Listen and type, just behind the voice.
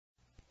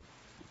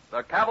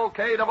The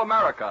Cavalcade of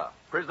America,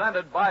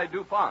 presented by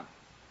DuPont.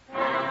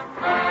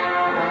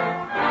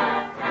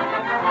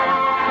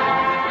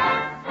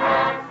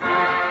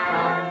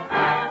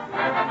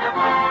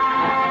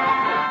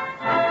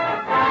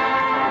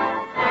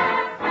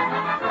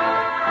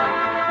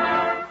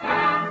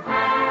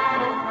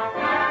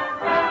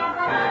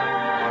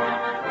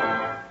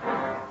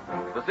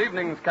 This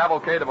evening's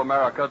Cavalcade of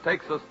America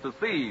takes us to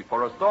sea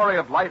for a story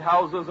of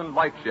lighthouses and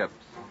lightships,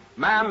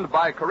 manned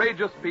by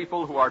courageous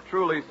people who are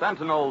truly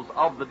sentinels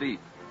of the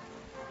deep.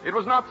 It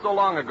was not so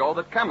long ago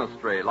that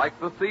chemistry, like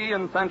the sea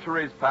in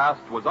centuries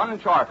past, was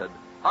uncharted,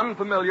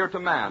 unfamiliar to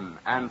man,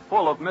 and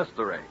full of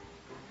mystery.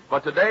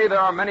 But today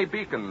there are many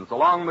beacons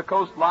along the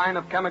coastline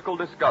of chemical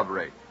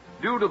discovery,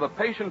 due to the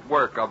patient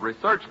work of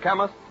research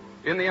chemists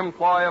in the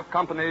employ of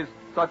companies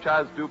such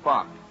as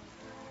DuPont.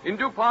 In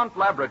DuPont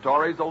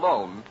laboratories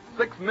alone,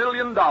 $6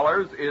 million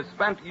is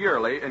spent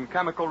yearly in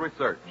chemical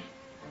research.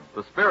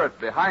 The spirit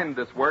behind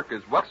this work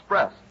is well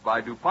expressed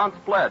by DuPont's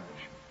pledge: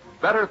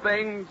 better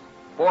things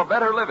for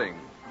better living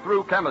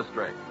through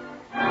chemistry.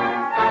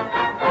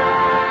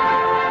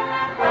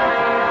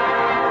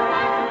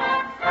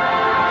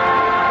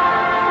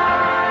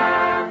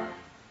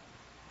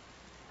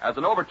 As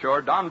an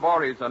overture, Don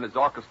Voorhees and his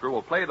orchestra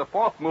will play the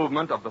fourth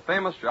movement of the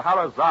famous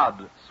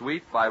Scheherazade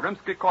suite by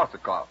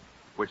Rimsky-Korsakov,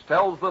 which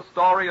tells the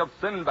story of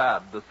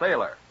Sinbad the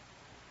sailor.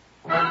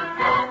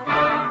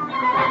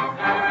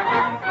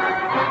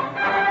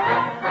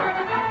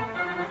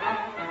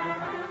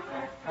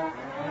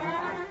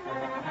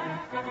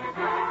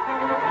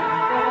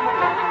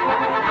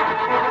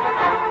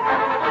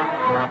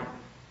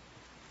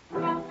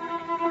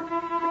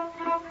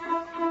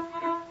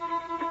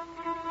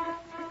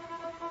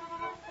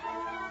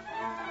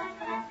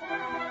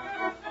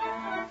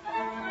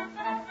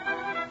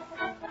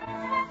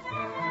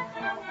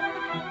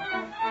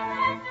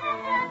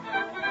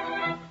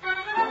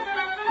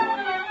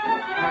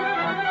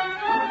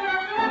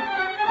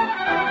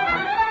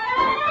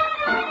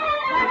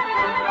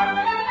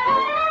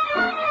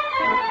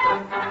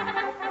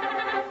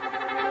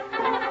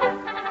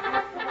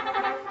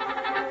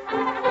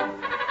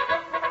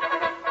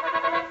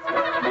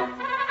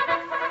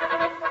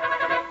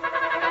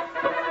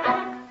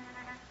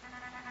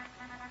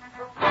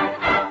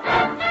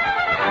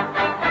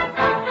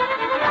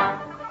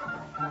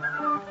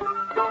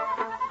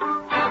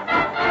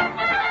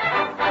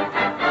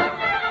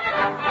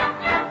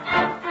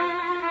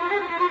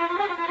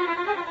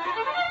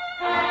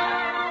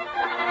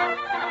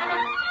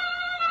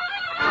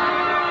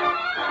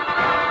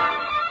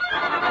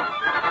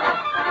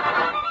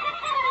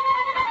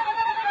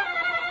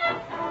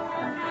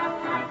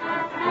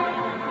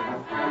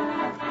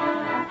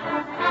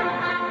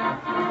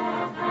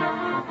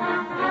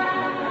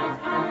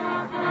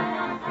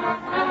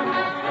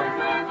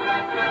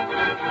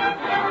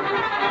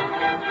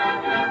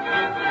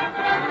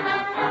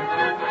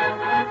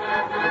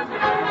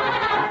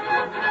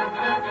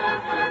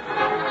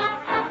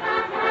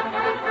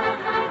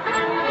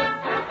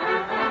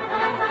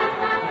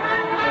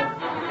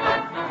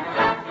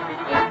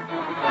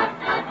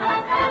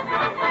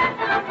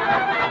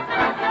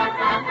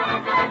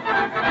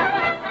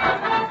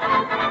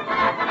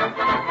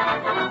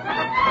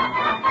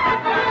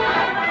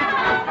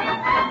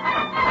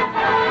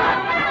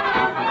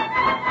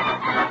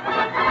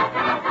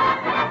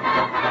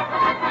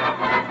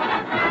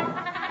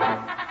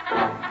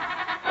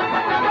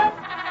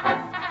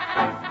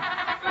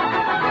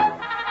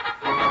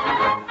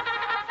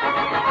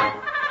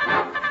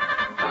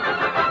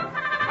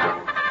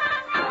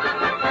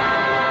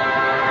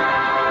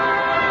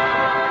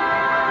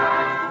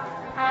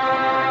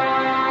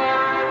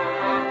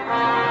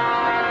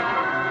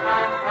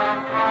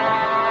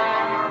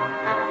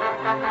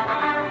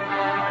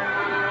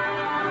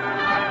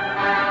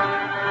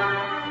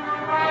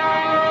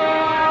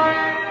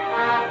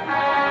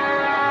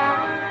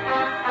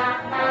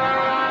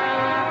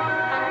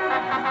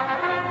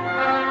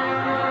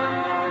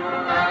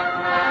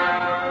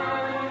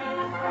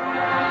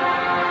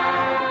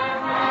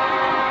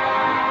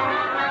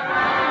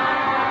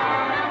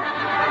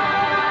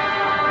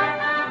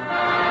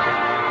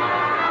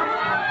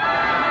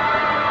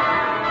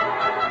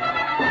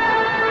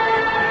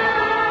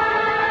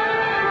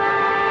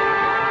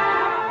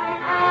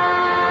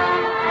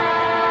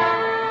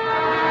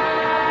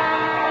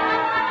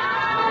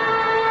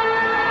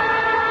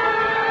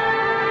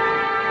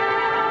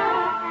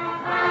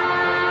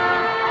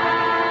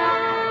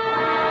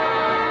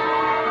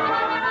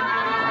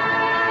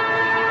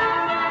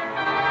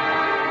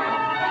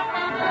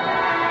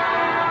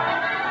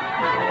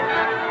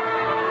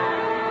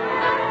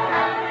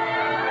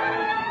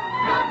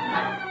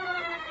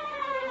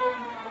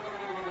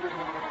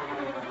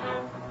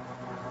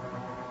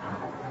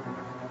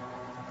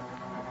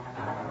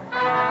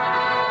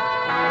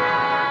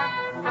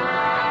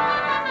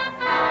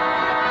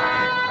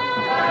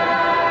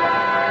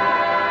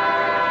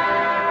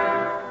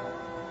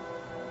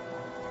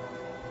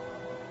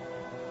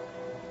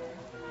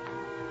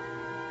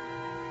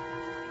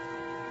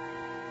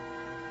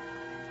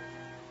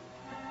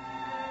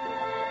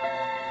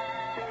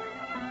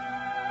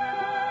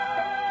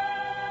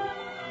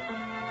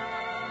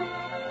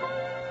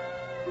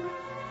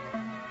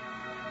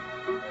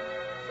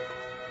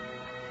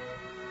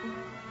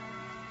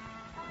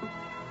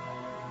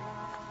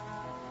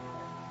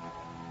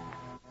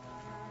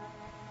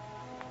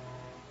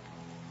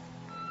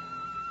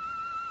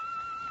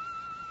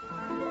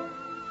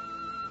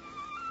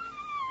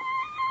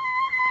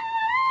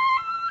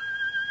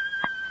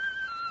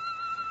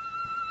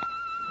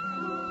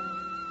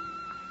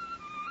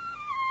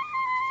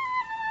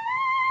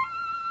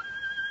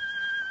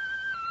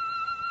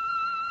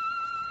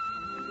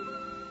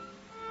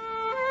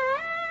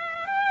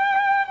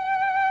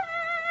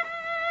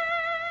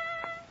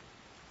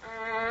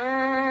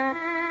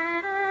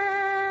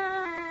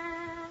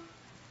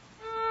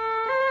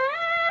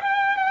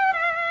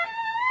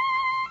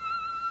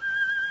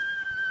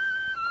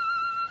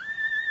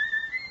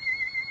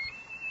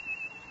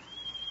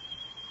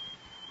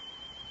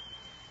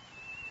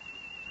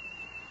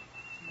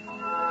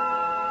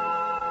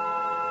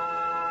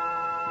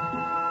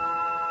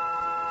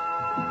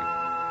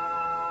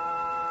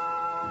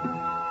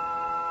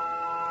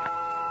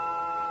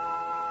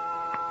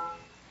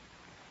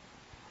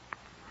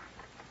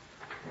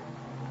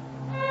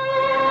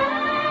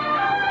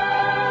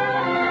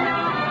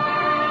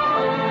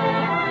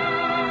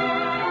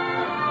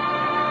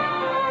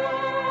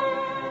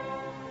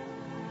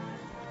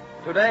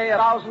 Today,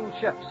 1,000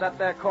 ships set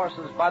their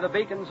courses by the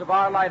beacons of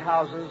our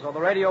lighthouses or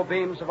the radio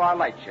beams of our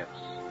lightships.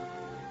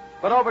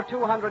 But over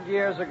 200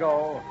 years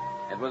ago,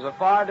 it was a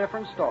far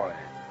different story.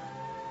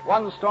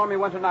 One stormy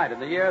winter night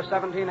in the year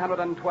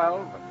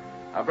 1712,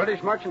 a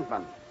British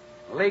merchantman,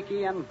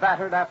 leaky and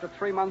battered after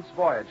 3 months'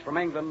 voyage from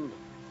England,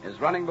 is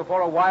running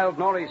before a wild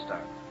nor'easter.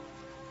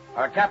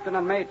 Our captain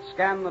and mate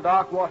scan the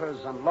dark waters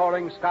and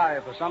lowering sky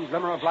for some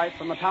glimmer of light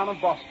from the town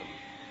of Boston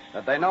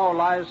that they know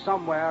lies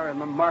somewhere in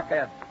the murk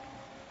ahead.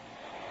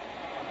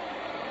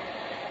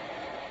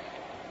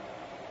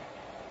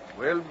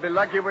 We'll be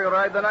lucky we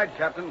ride the night,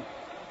 Captain.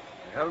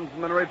 The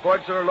helmsman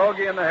reports her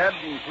logy in the head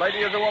and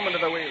flighty as a woman to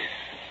the wheel.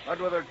 But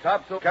with her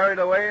topsail carried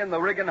away and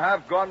the rigging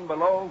half gone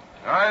below.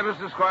 Aye,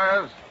 Mr.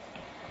 Squires.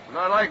 But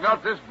I like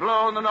not this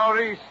blow in the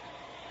northeast.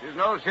 There's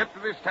no ship to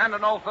be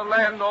standing off the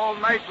land all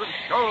night with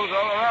shoals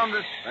all around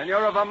us. And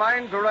you're of a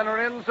mind to run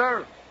her in,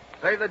 sir?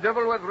 Say the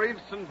devil with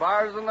reefs and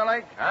bars and the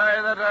like?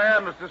 Aye, that I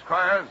am, Mr.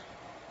 Squires.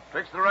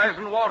 Fix the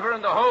rising water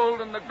in the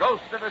hold and the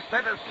ghost of a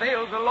set of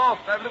sails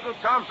aloft. I've little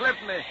chance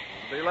left me.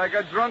 Be like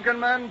a drunken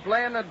man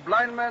playing at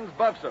blind man's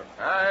buff, sir.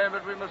 Aye,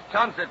 but we must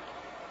chance it.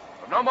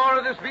 But no more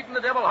of this beating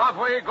the devil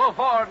halfway. Go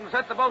forward and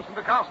set the boatswain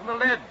to casting the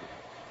lead.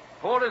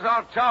 Poor as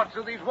our charts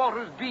of these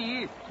waters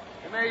be,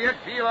 we may yet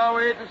feel our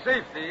way to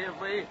safety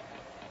if we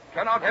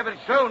cannot have it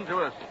shown to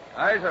us.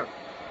 Aye, sir.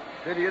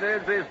 Pity it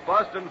is these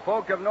Boston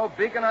folk have no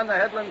beacon on the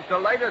headlands to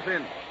light us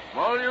in.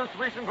 Small use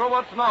wishing for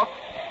what's not.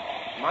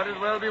 Might as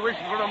well be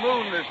wishing for a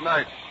moon this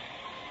night.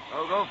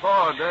 Now go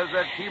forward. There's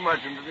that tea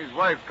merchant and his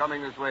wife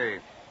coming this way.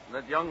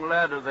 That young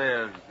lad of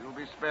theirs. He'll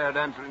be spared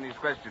answering these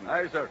questions.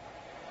 Aye, sir.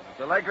 It's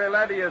a likely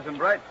lad he is, and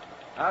right.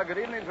 Good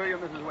evening to you,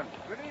 Mrs. Winton.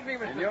 Good evening,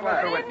 Mr.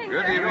 Mr. Winton.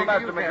 Good evening,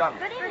 Master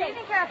McDonald. Good evening,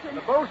 Captain.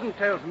 The bosun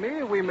tells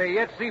me we may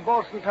yet see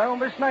Boston town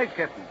this night,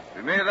 Captain.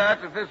 We may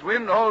that if this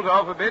wind holds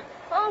off a bit.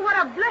 Oh, what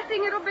a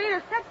blessing it'll be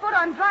to set foot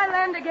on dry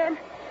land again.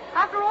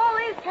 After all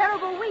these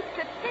terrible weeks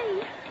at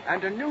sea.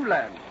 And a new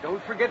land.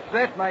 Don't forget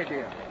that, my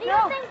dear. Do you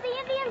think the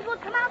Indians will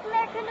come out in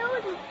their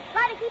canoes and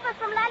try to keep us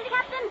from landing,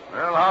 Captain?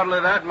 Well, hardly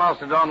that,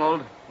 Master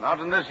Donald.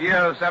 Not in this year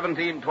of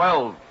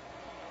 1712.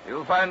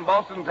 You'll find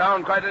Boston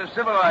town quite a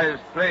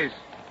civilized place.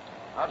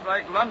 Not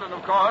like London,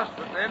 of course,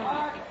 but then...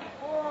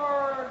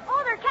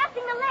 Oh, they're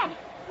casting the lead.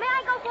 May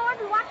I go forward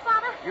and watch,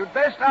 Father? You'd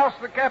best ask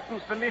the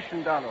captain's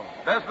permission, Donald.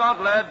 Best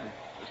not, lad.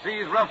 The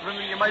sea's rougher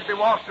and you might be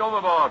washed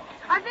overboard.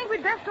 I think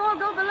we'd best all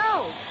go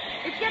below.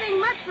 It's getting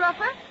much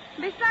rougher.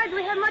 Besides,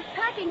 we have much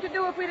packing to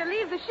do if we're to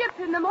leave the ship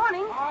in the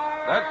morning.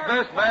 That's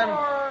best,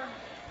 man.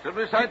 Till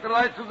we sight the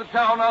lights of the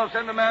town, I'll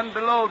send a man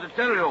below to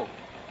tell you.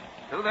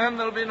 Till then,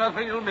 there'll be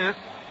nothing you'll miss.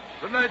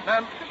 Good night,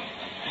 man.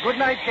 Good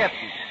night,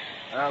 Captain.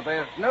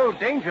 There's no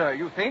danger,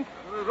 you think?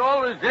 There's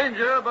always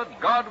danger, but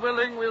God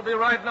willing, we'll be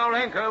riding our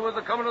anchor with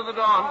the coming of the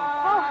dawn.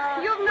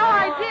 Oh, you've no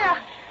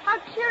idea how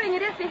cheering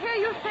it is to hear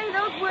you say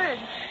those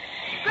words.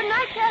 Good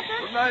night,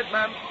 Captain. Good night,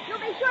 ma'am. You'll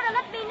be sure to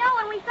let me know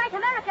when we sight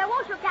America,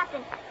 won't you,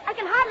 Captain? I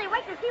can hardly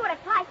wait to see what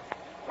it's like.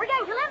 We're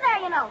going to live there,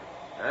 you know.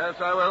 Yes,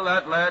 I will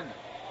that, lad.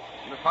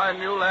 And the fine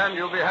new land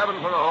you'll be having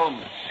for a home.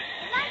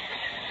 Good night.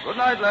 Good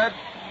night, lad.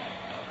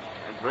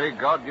 And pray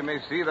God you may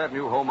see that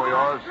new home of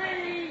yours.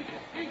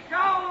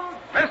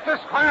 Mr.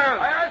 Squires!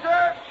 Aye,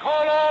 sir.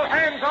 Call all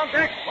hands on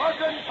deck.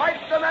 Boston, fight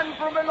the men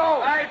from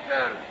below. Aye,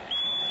 sir.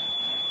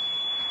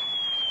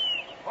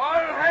 All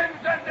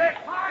hands on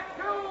deck. Part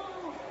two.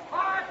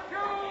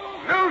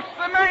 Loose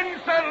the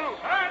mainsail.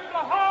 Turn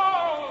the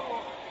hull.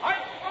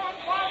 Ice on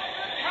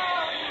Boston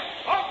town.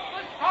 Off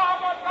the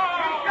starboard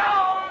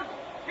bow.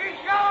 He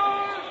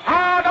goes.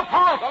 Hard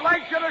apart. The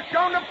light should have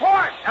shown the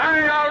port.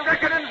 Aye, I'll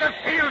reckon in the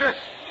field us.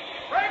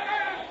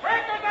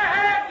 Breakers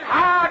ahead.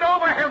 Hard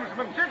over,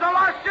 helmsman. She's a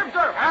lost ship,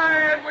 sir.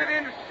 Aye, and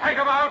within sight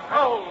of our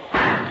coal.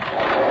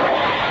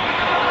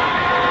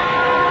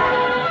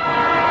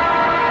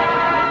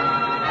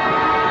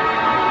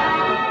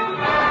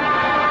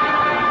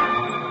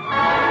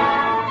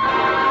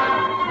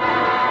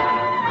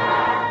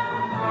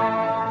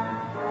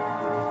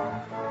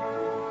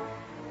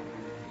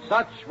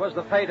 Such was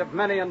the fate of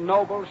many a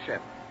noble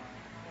ship.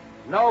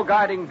 No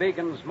guiding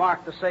beacons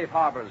marked the safe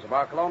harbors of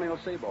our colonial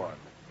seaboard.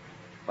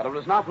 But it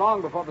was not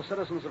long before the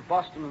citizens of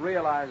Boston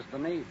realized the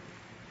need.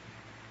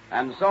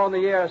 And so in the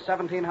year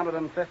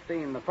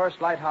 1715, the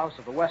first lighthouse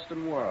of the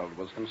Western world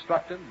was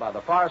constructed by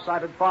the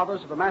far-sighted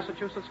fathers of the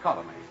Massachusetts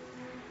colony.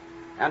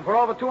 And for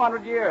over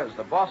 200 years,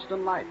 the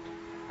Boston Light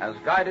has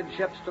guided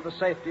ships to the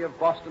safety of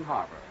Boston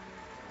Harbor.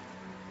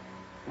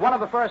 One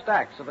of the first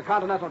acts of the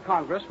Continental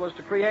Congress was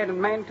to create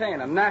and maintain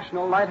a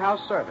national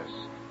lighthouse service.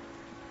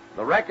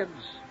 The records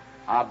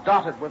are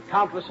dotted with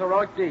countless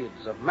heroic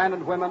deeds of men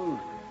and women,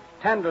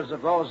 tenders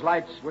of those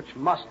lights which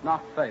must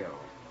not fail.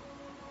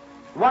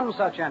 One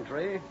such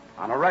entry,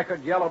 on a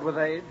record yellowed with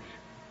age,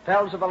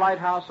 tells of a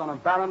lighthouse on a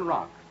barren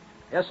rock,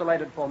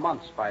 isolated for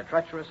months by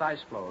treacherous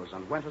ice floes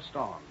and winter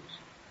storms.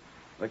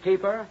 The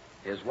keeper,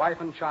 his wife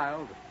and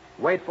child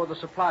wait for the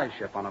supply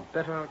ship on a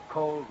bitter,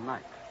 cold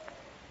night.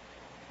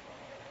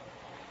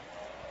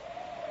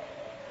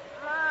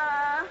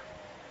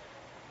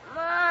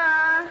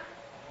 Ma.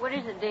 What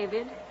is it,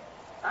 David?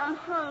 I'm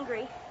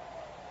hungry.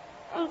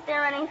 Ain't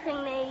there anything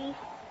to eat?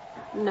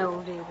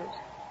 No, David.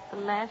 The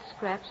last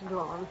scrap's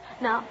gone.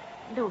 Now,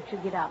 don't you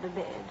get out of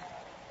bed.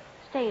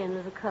 Stay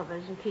under the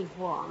covers and keep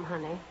warm,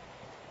 honey.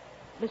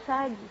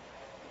 Besides,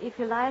 if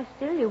you lie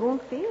still, you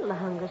won't feel the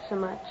hunger so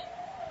much.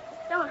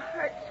 It don't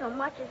hurt so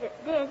much as it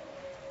did.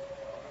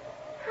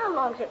 How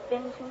long's it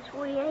been since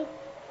we ate?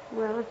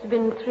 Well, it's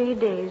been 3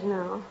 days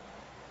now.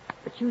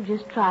 But you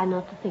just try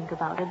not to think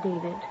about it,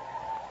 David.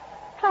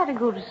 Try to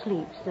go to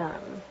sleep,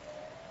 son.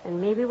 And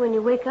maybe when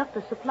you wake up,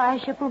 the supply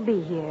ship will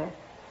be here.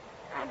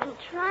 I've been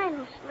trying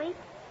to sleep.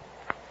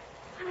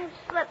 I've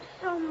slept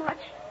so much.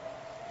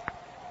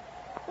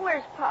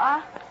 Where's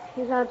Pa?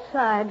 He's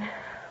outside,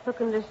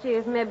 looking to see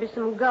if maybe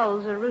some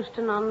gulls are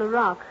roosting on the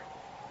rock.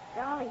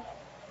 Golly,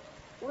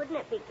 wouldn't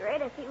it be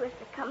great if he was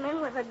to come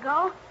in with a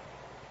gull?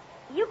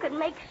 You could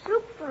make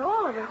soup for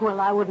all of us. Well,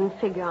 I wouldn't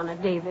figure on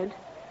it, David.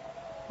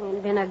 There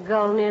ain't been a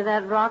gull near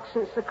that rock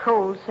since the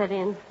cold set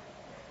in.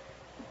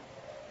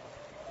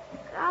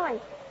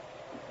 Golly,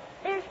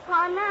 there's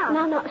Pa now.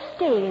 Now,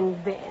 stay in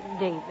bed,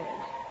 David.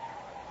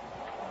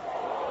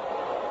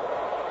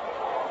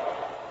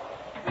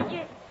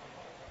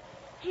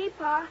 Gee,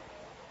 Pa,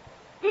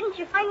 didn't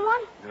you find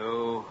one?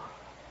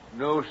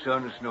 No,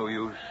 son, it's no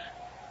use.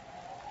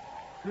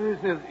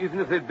 Even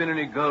if there'd been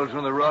any gulls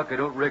on the rock, I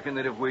don't reckon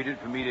they'd have waited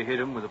for me to hit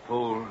them with a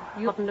pole.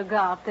 You oughtn't to go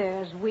out there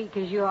as weak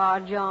as you are,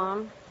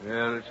 John.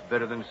 Well, it's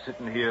better than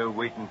sitting here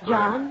waiting for...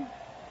 John,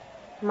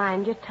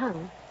 mind your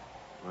tongue.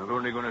 I'm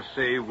only going to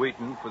say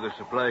waiting for the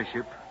supply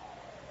ship.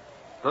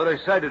 Thought I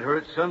sighted her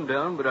at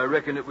sundown, but I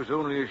reckon it was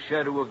only a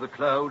shadow of the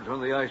clouds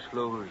on the ice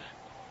floes.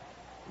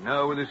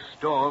 Now with this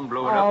storm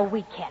blowing up... Oh,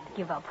 we can't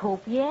give up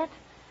hope yet.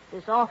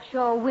 This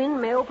offshore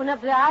wind may open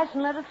up the ice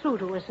and let it through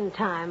to us in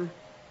time.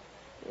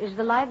 Is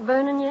the light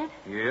burning yet?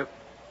 Yep.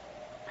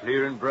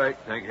 Clear and bright,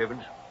 thank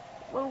heavens.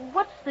 Well,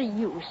 what's the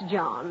use,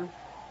 John?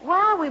 Why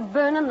are we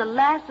burning the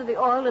last of the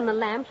oil in the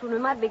lamps when we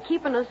might be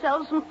keeping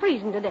ourselves from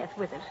freezing to death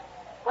with it?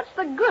 What's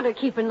the good of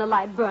keeping the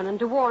light burning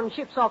to warn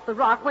ships off the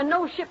rock when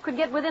no ship could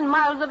get within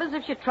miles of us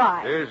if she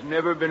tried? There's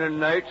never been a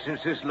night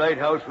since this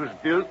lighthouse was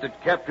built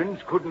that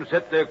captains couldn't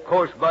set their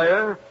course by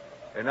her,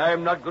 and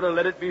I'm not going to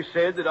let it be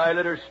said that I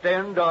let her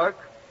stand dark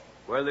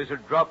while there's a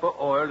drop of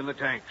oil in the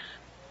tanks.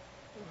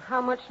 How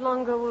much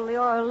longer will the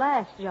oil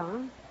last,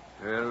 John?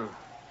 Well,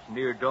 it's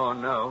near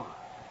dawn now.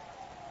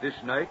 This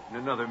night and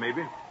another,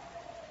 maybe.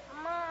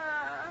 Ma,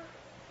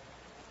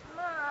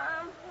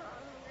 I'm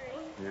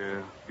hungry.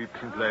 Yeah, be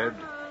glad.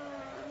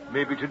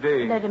 Maybe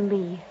today. Let him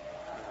be.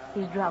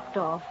 He's dropped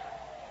off.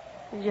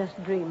 He's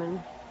just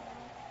dreaming.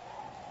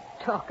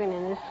 Talking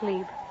in his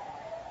sleep.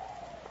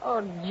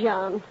 Oh,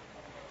 John.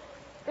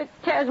 It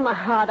tears my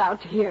heart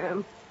out to hear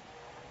him.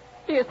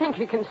 Do you think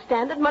you can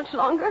stand it much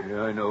longer?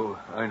 Yeah, I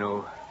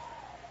know.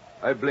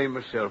 I blame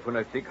myself when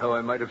I think how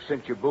I might have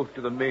sent you both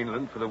to the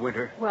mainland for the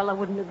winter. Well, I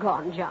wouldn't have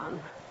gone, John.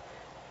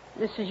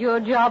 This is your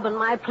job, and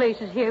my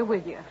place is here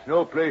with you. It's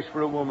no place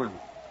for a woman.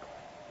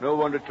 No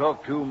one to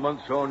talk to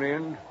months on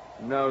end.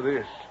 And now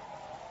this.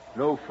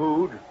 No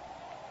food.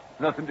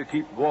 Nothing to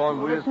keep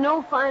warm with. It's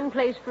no fine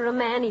place for a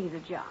man either,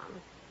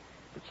 John.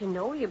 But you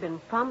know, you've been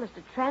promised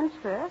a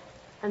transfer,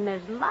 and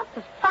there's lots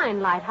of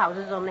fine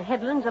lighthouses on the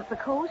headlands up the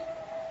coast.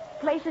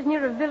 Places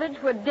near a village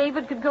where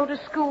David could go to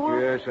school.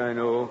 Yes, I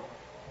know.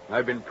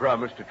 I've been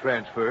promised a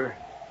transfer.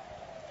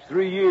 It's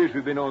 3 years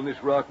we've been on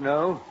this rock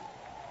now.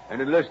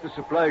 And unless the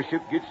supply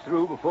ship gets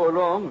through before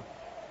long,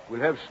 we'll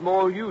have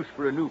small use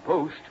for a new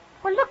post.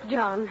 Well, look,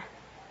 John.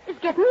 It's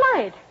getting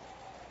light.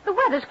 The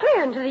weather's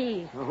clearing to the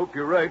east. I hope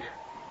you're right.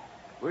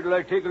 Wait till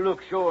I take a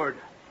look short.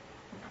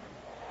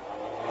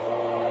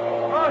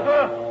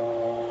 Martha,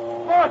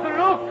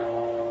 look!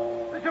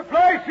 The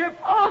supply ship!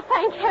 Oh,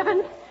 thank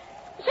heaven.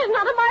 She's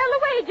not a mile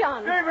away,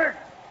 John.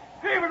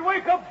 David,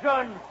 wake up,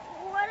 son!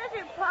 What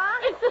is it, Pa?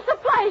 It's the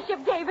supply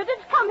ship, David.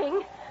 It's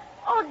coming.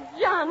 Oh,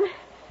 John,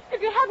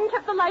 if you hadn't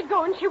kept the light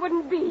going, she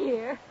wouldn't be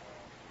here.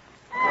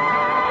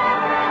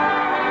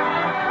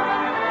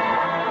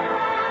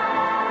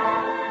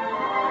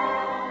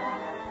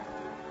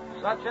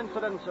 Such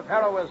incidents of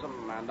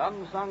heroism and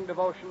unsung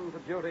devotion to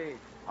duty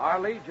are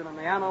legion in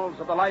the annals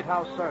of the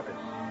lighthouse service.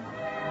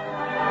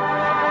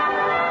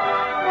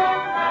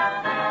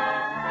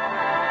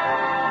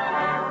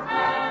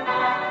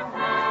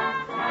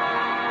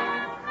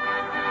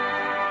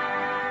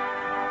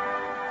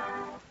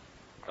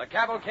 The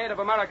Cavalcade of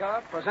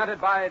America,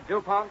 presented by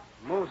DuPont,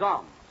 moves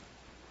on.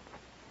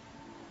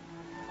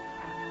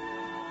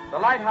 The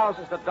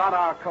lighthouses that dot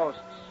our coasts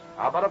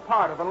are but a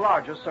part of a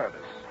larger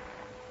service.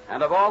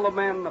 And of all the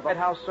men of the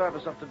lighthouse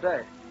service of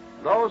today,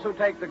 those who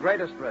take the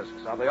greatest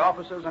risks are the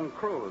officers and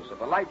crews of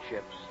the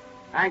lightships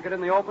anchored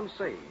in the open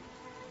sea,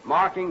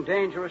 marking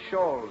dangerous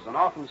shoals and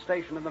often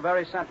stationed in the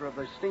very center of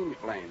the steam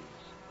plains.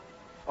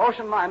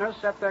 Ocean liners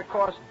set their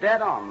course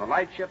dead on the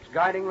lightship's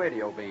guiding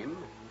radio beam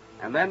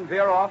and then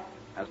veer off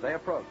as they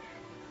approach.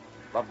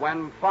 But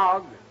when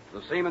fog,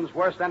 the seaman's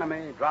worst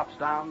enemy, drops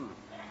down,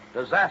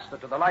 disaster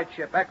to the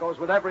lightship echoes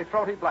with every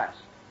throaty blast.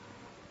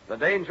 The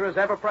danger is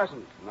ever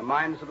present in the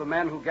minds of the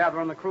men who gather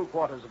in the crew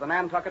quarters of the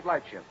Nantucket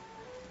lightship.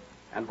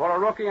 And for a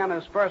rookie on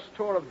his first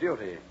tour of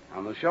duty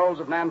on the shoals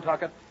of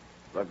Nantucket,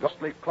 the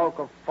ghostly cloak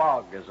of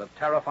fog is a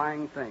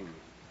terrifying thing.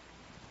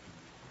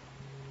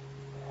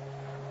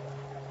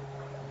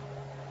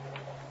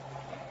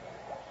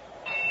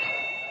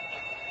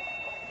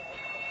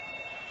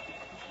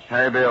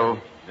 Hey, Bill.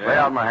 Lay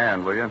out my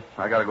hand, will you?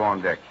 I gotta go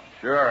on deck.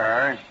 Sure,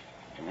 Harry.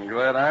 I'm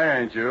glad I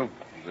ain't you.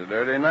 It's a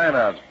dirty night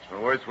out. It's the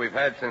worst we've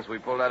had since we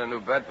pulled out of New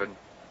Bedford.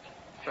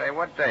 Say,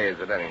 what day is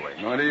it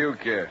anyway? What do you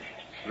care?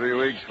 3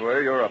 weeks for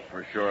you. You're up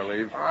for shore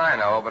leave. Oh, I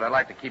know, but I'd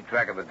like to keep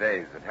track of the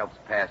days. It helps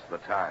pass the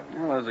time.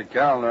 Well, there's a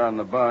calendar on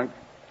the bunk.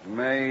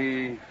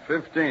 May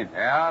 15th.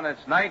 Yeah, and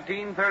it's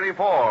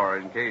 1934,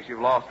 in case you've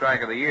lost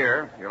track of the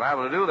year. You're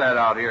liable to do that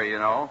out here, you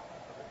know.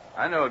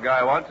 I knew a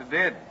guy once that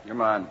did.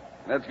 Come on.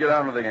 Let's get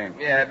on with the game.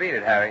 Yeah, beat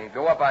it, Harry.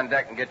 Go up on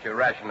deck and get your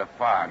ration of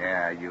fog.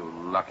 Yeah, you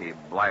lucky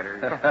blighter.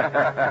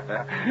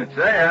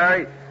 Say,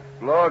 Harry,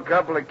 blow a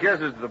couple of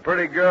kisses to the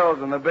pretty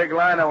girls in the big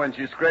liner when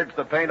she scrapes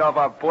the paint off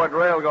our port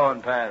rail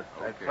going past.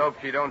 Let's hope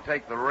she don't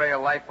take the rail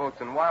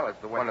lifeboats and wireless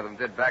the way one of them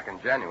did back in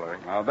January.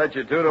 I'll bet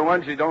you 2 to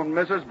 1 she don't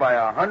miss us by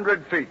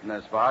 100 feet in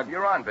this fog.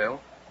 You're on,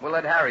 Bill. We'll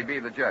let Harry be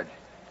the judge.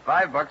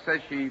 $5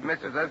 says she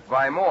misses us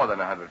by more than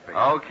 100 feet.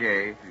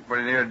 Okay, she's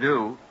pretty near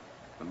due.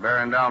 Been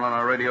bearing down on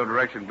our radio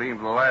direction beam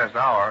for the last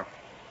hour.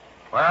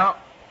 Well,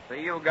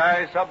 see you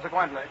guys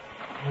subsequently.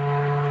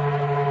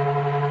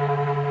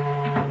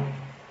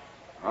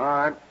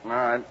 All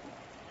right.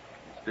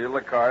 Steal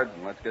the cards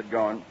and let's get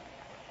going.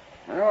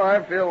 Oh,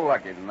 I feel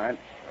lucky tonight.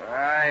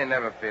 I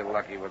never feel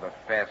lucky with a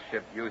fast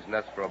ship using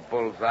us for a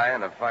bullseye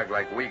in a fog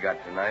like we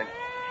got tonight.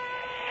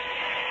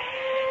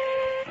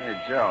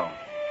 Hey, Joe.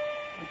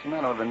 What's the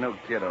matter with the new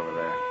kid over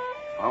there?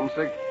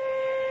 Homesick?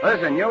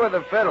 Listen, you with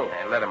the fiddle.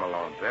 Hey, let him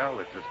alone, Bill.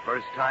 It's his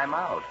first time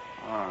out.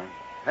 All right.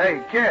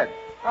 Hey, kid,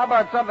 how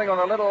about something with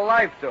a little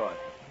life to it?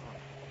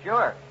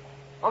 Sure.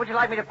 What would you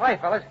like me to play,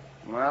 fellas?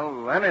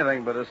 Well,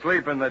 anything but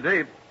asleep in the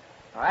deep.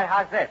 All right,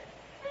 how's this?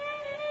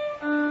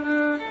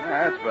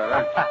 That's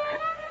better.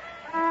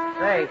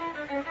 Say,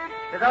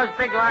 do those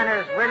big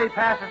liners really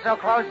pass us so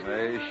close?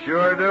 They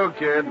sure do,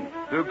 kid.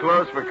 Too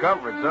close for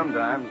comfort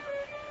sometimes.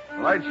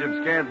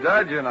 Lightships can't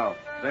dodge, you know,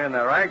 saying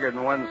they're anchored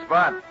in one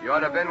spot. You ought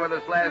to have been with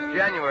us last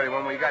January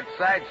when we got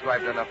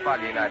sideswiped on a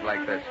foggy night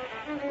like this.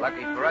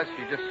 Lucky for us,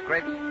 she just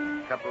scraped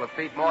a couple of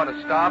feet more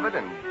to starboard,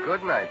 and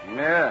good night.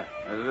 Yeah,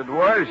 as it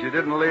was, she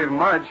didn't leave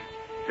much.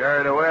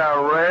 Carried away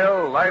our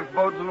rail,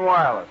 lifeboats, and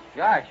wireless.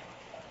 George,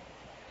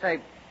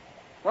 say,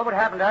 what would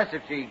happen to us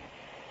if she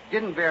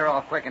didn't veer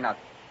off quick enough?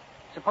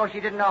 Suppose she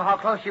didn't know how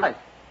close she was.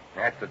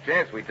 That's the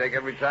chance we take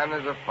every time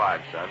there's a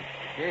fog, son.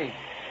 Gee.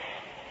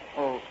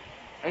 Oh,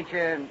 ain't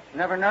you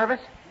never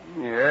nervous?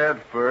 Yeah,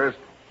 at first.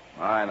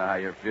 I know how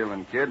you're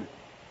feeling, kid. It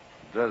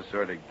does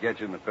sort of get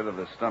you in the pit of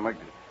the stomach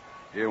to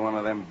hear one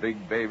of them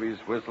big babies'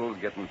 whistles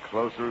getting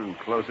closer and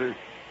closer.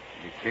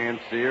 You can't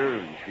see her,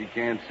 and she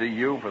can't see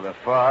you for the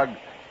fog.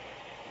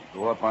 You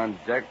go up on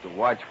deck to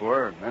watch for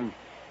her, and then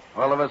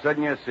all of a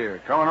sudden you see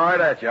her coming right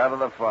at you out of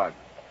the fog.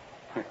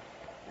 You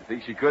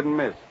think she couldn't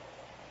miss.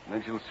 And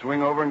then she'll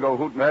swing over and go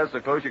hooting past so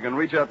close you can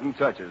reach up and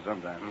touch her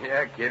sometimes.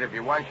 Yeah, kid, if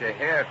you want your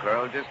hair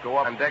curled, just go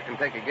up on deck and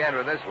take a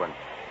gander at this one.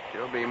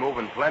 She'll be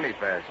moving plenty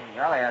fast.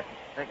 Golly, I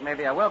think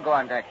maybe I will go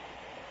on deck.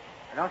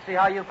 I don't see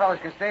how you fellas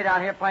can stay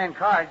down here playing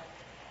cards.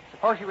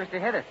 Suppose she was to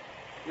hit us.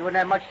 You wouldn't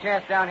have much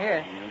chance down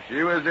here. If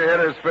she was to hit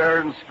us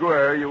fair and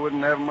square, you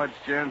wouldn't have much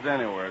chance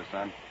anywhere,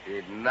 son.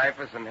 She'd knife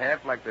us in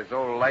half like this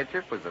old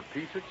lightship was a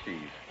piece of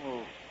cheese.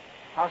 Well,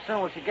 how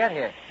soon will she get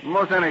here?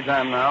 Most any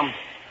time now.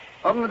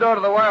 Open the door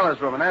to the wireless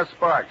room and ask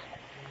Sparks.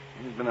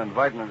 He's been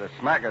inviting her to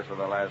smack us for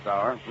the last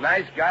hour.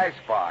 Nice guy,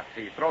 Sparks.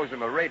 He throws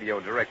him a radio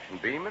direction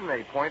beam, and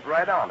they point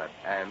right on it.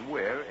 And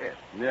we're it.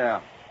 Yeah.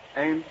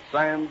 Ain't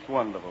science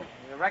wonderful?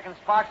 You reckon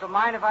Sparks will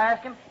mind if I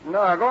ask him?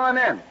 No, go on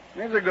in.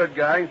 He's a good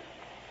guy.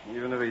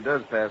 Even if he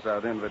does pass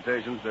out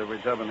invitations to every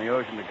tub in the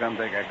ocean to come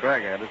take a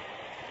crack at us.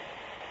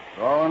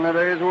 It's all in the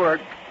day's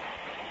work.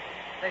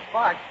 Say,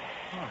 Sparks.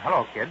 Oh,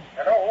 hello, kid.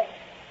 Hello.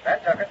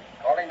 Nantucket.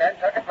 Calling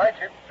Nantucket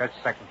Lightship. Just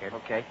a second, kid.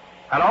 Okay.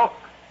 Hello?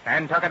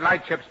 Nantucket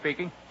Lightship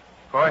speaking.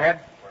 Go ahead.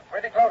 We're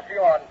pretty close to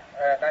you on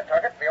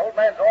Nantucket. The old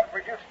man's off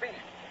reduced speed.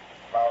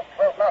 About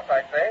 12 knots,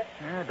 I'd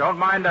say. Don't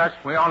mind us.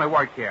 We only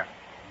work here.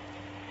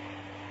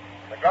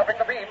 We're dropping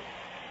the beam.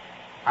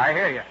 I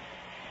hear you.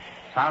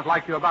 Sounds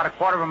like you're about a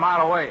quarter of a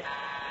mile away.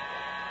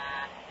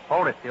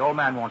 Hold it. The old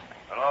man wants me.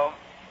 Hello.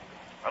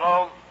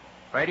 Hello.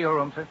 Radio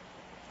room, sir.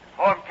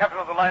 Inform captain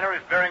of the liner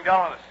is bearing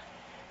down on us.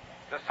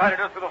 Decided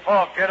her through the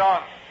fog. Get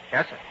on.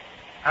 Yes, sir.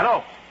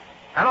 Hello.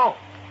 Hello.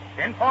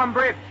 Inform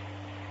bridge.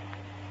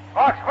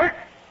 Fox, quick.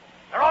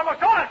 They're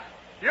almost on us.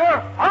 You're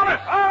on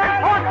us.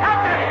 Inform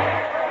captain.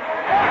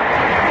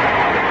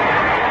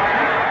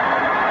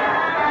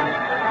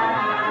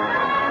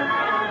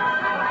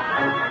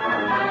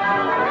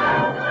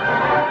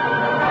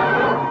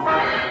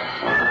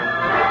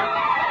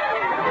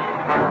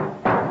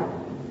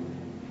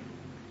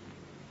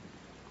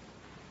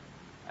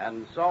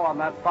 And so on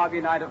that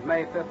foggy night of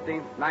May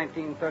 15th,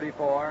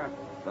 1934,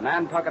 the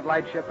Nantucket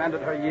Lightship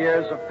ended her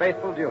years of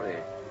faithful duty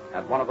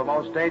at one of the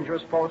most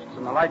dangerous posts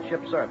in the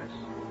lightship service.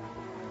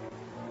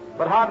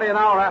 But hardly an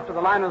hour after the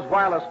liner's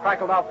wireless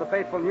crackled out the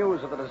fateful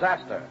news of the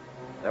disaster,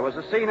 there was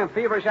a scene of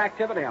feverish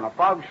activity on a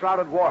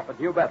fog-shrouded wharf at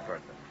New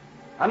Bedford.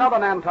 Another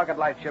Nantucket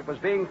Lightship was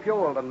being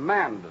fueled and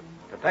manned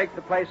to take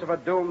the place of her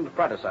doomed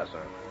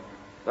predecessor.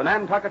 The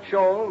Nantucket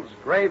Shoals,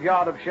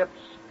 graveyard of ships,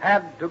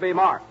 had to be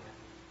marked.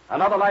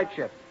 Another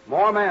lightship,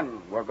 more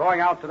men were going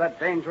out to that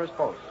dangerous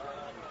post.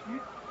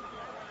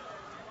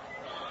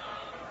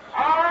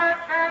 All right,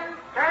 men,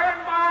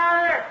 stand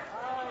by.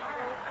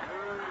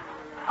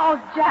 Oh,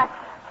 Jack,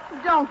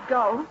 don't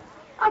go.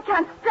 I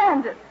can't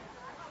stand it.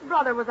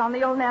 Brother was on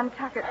the old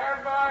Nantucket.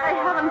 They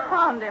haven't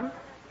found him.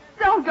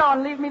 Don't go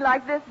and leave me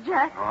like this,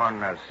 Jack. Oh,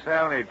 now,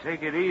 Sally,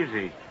 take it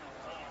easy.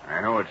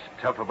 I know it's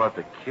tough about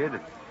the kid,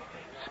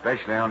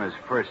 especially on his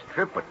first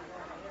trip, but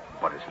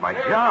it's my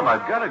job.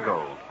 I've got to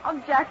go.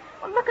 Oh, Jack,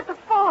 look at the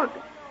fog.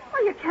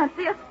 Oh, you can't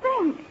see a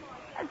thing.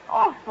 It's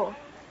awful.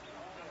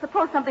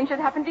 Suppose something should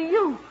happen to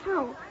you,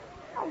 too.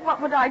 Oh,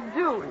 what would I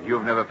do?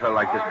 You've never felt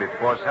like this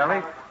before,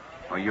 Sally?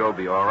 Oh, you'll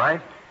be all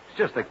right. It's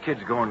just the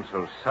kid's going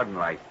so sudden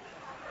like.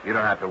 You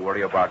don't have to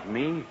worry about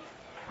me.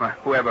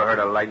 Whoever heard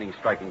of lightning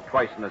striking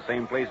twice in the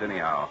same place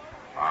anyhow?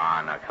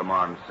 Ah, now, come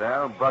on,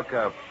 Sal. Buck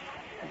up.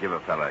 Give a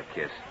fella a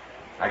kiss.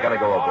 I gotta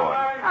go aboard.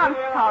 I'm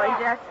sorry,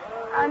 Jack.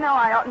 I know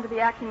I oughtn't to be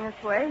acting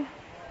this way.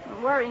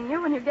 And worrying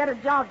you when you get a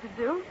job to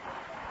do.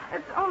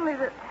 It's only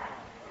that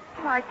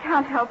I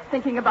can't help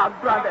thinking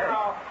about Brother.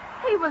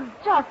 He was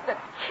just a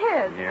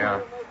kid.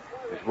 Yeah.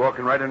 Just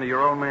walking right into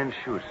your old man's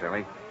shoes,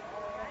 Sally.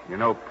 You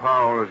know,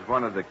 Pa always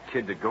wanted the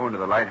kid to go into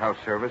the lighthouse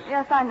service.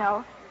 Yes, I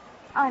know.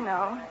 I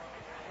know.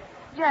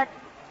 Jack,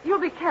 you'll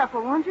be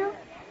careful, won't you?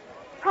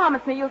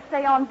 Promise me you'll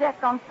stay on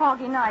deck on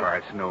foggy nights. Oh,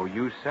 it's no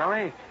use,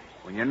 Sally.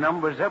 When your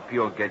number's up,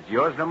 you'll get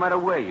yours no matter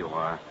where you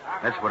are.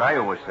 That's what I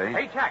always say.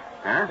 Hey, Jack.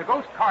 Huh? The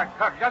Ghost Card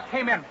tug just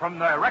came in from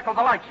the wreck of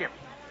the lightship.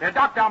 They're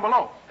docked down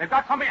below. They've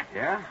got some in.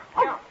 Yeah?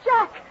 Oh,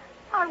 Jack,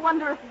 I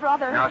wonder if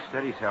Brother... Now,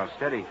 steady, Sal,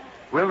 steady.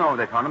 We'll know if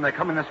they found him. They're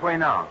coming this way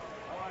now.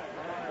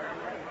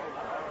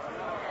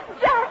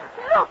 Jack,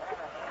 look!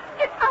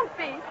 It can't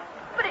be,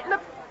 but it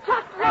looks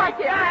just like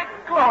him. Jack!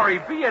 Glory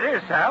be, it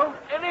is, Sal.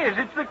 It is.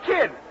 It's the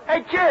kid.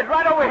 Hey, kid,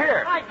 right over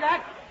here. Hi,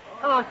 Jack.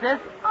 Hello, sis.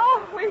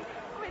 Oh, we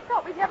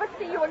thought we'd never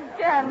see you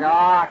again.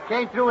 No,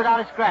 came through without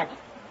a scratch.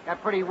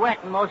 Got pretty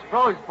wet and most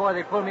froze before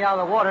they pulled me out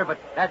of the water, but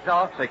that's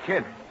all. Say,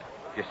 kid,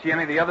 did you see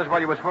any of the others while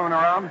you were swimming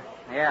around?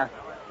 Yeah,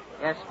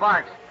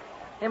 Sparks.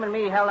 Him and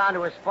me held on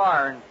to a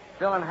spar, and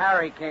Bill and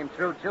Harry came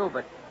through, too,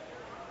 but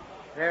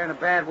they're in a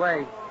bad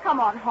way. Come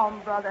on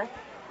home, Brother.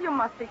 You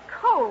must be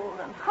cold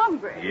and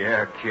hungry.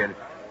 Yeah, kid.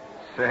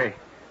 Say,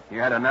 you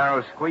had a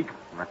narrow squeak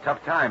and a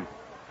tough time.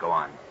 Go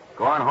on.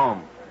 Go on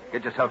home.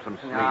 Get yourself some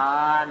sleep.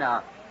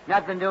 No.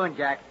 Nothing doing,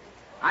 Jack.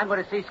 I'm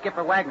going to see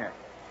Skipper Wagner.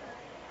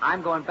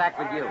 I'm going back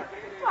with you.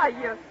 Why,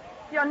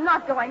 you're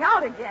not going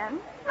out again.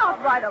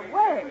 Not right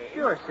away.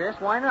 Sure, sis.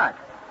 Why not?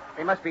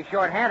 They must be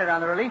short-handed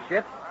on the relief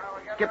ship.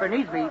 Skipper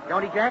needs me,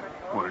 don't he, Jack?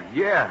 Well,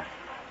 yeah.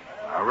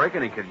 I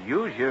reckon he could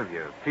use you if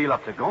you feel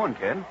up to going,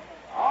 kid.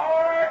 All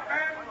right,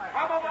 men,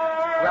 come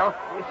aboard. Well,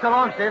 so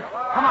long, sis.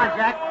 Come on,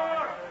 Jack.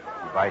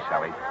 Goodbye,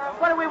 Sally.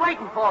 What are we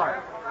waiting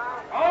for?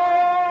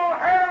 All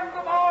hands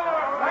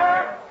aboard.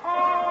 Let's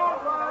haul.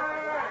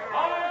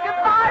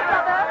 Goodbye,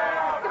 Brother.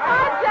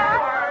 Goodbye, Jack.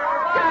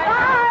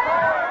 Goodbye.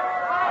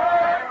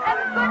 And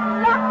good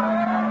luck.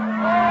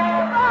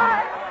 Goodbye.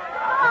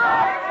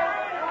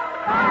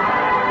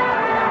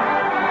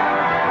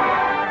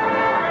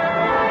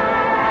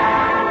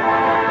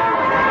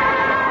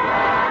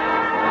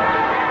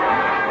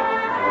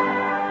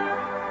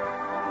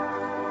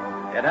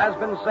 It has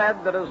been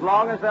said that as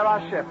long as there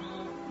are ships,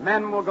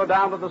 men will go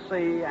down to the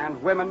sea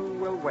and women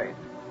will wait.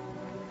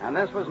 And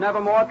this was never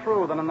more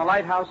true than in the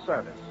lighthouse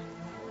service.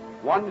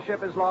 One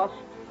ship is lost,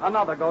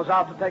 another goes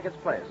out to take its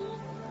place.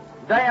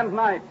 Day and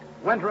night,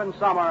 winter and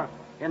summer,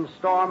 in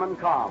storm and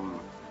calm,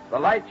 the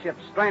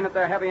lightships strain at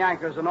their heavy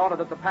anchors in order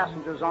that the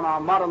passengers on our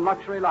modern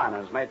luxury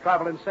liners may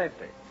travel in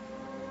safety.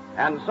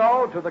 And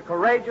so, to the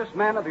courageous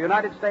men of the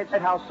United States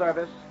Lighthouse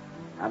Service,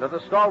 and to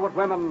the stalwart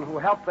women who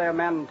help their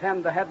men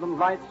tend the headland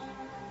lights,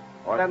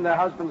 or send their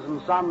husbands and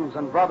sons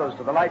and brothers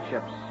to the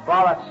lightships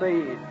far at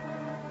sea,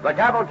 the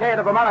Cavalcade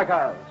of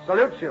America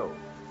salutes you.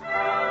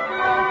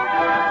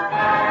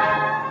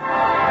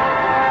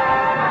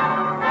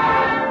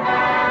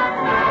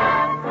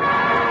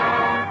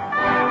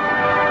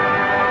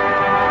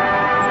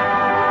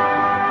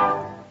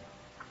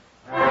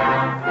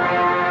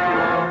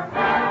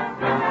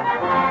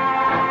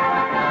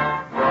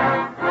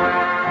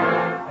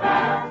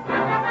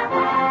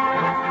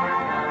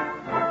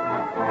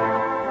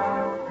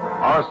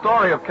 Our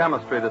story of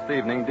chemistry this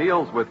evening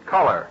deals with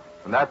color,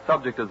 and that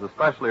subject is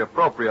especially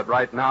appropriate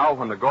right now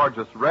when the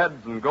gorgeous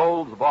reds and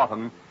golds of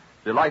autumn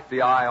delight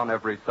the eye on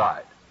every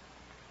side.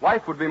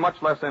 Life would be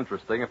much less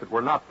interesting if it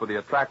were not for the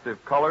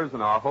attractive colors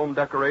in our home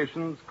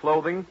decorations,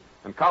 clothing,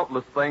 and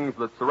countless things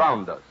that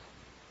surround us.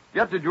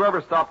 Yet did you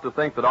ever stop to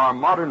think that our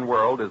modern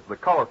world is the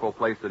colorful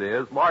place it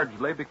is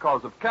largely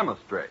because of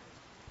chemistry?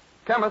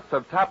 Chemists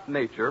have tapped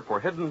nature for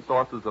hidden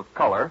sources of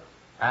color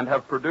and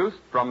have produced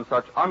from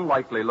such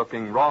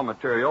unlikely-looking raw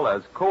material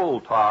as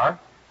coal tar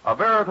a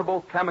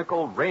veritable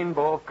chemical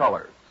rainbow of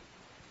colors.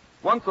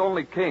 Once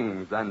only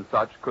kings and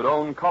such could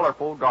own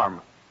colorful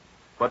garments.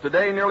 But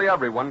today nearly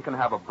everyone can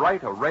have a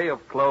bright array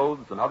of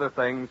clothes and other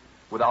things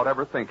without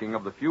ever thinking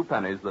of the few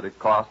pennies that it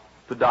costs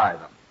to dye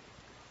them.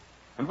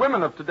 And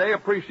women of today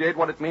appreciate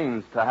what it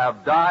means to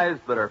have dyes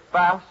that are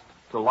fast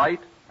to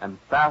light and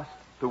fast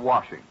to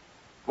washing.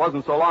 It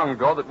wasn't so long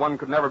ago that one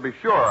could never be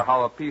sure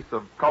how a piece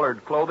of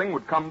colored clothing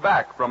would come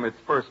back from its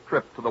first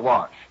trip to the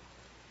wash.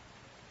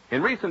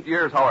 In recent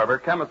years, however,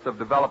 chemists have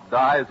developed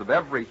dyes of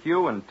every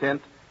hue and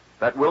tint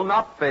that will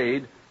not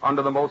fade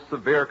under the most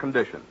severe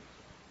conditions.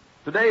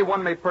 Today,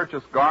 one may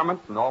purchase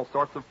garments and all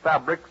sorts of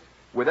fabrics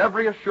with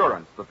every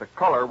assurance that the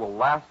color will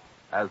last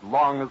as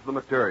long as the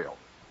material.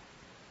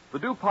 The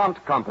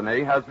DuPont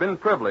Company has been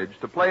privileged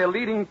to play a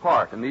leading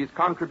part in these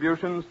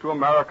contributions to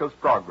America's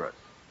progress.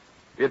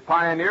 It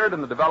pioneered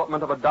in the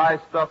development of a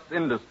dye-stuffs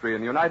industry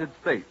in the United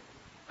States,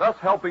 thus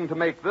helping to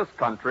make this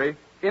country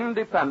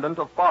independent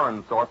of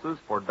foreign sources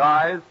for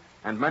dyes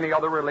and many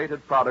other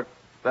related products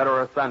that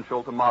are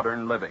essential to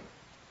modern living.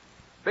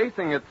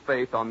 Basing its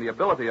faith on the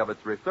ability of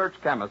its research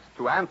chemists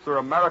to answer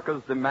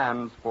America's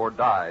demands for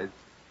dyes,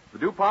 the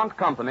DuPont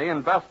Company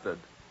invested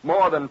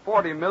more than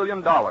 $40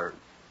 million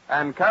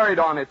and carried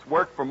on its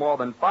work for more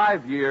than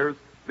 5 years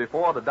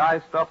before the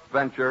dye-stuffs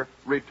venture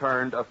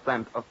returned a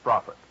cent of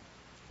profit.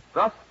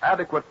 Thus,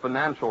 adequate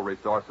financial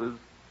resources,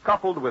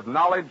 coupled with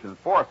knowledge and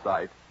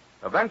foresight,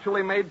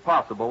 eventually made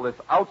possible this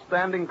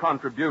outstanding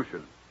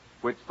contribution,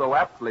 which so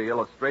aptly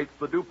illustrates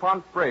the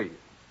DuPont phrase,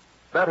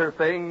 better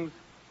things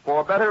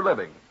for better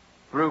living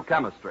through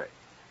chemistry.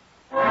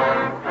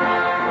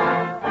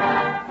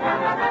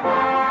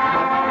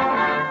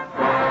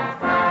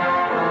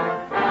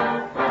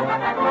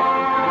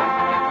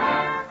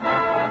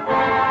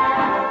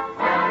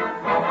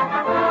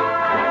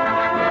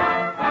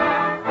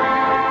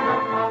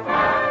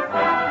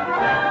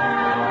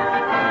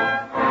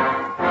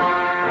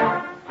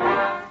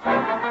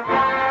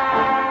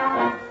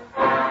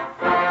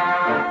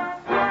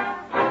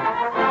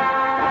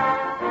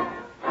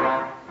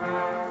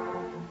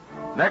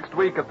 Next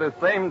week at this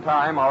same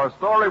time, our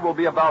story will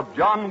be about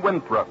John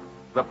Winthrop,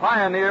 the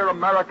pioneer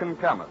American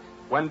chemist,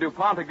 when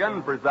DuPont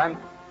again presents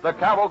the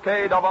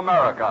Cavalcade of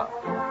America.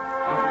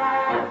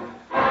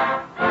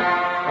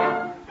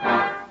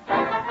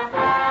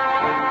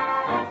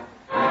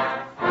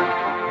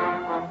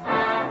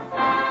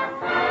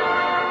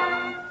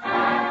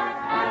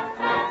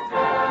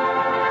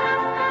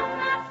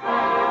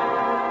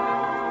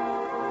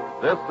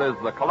 This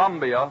is the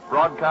Columbia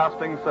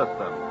Broadcasting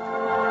System.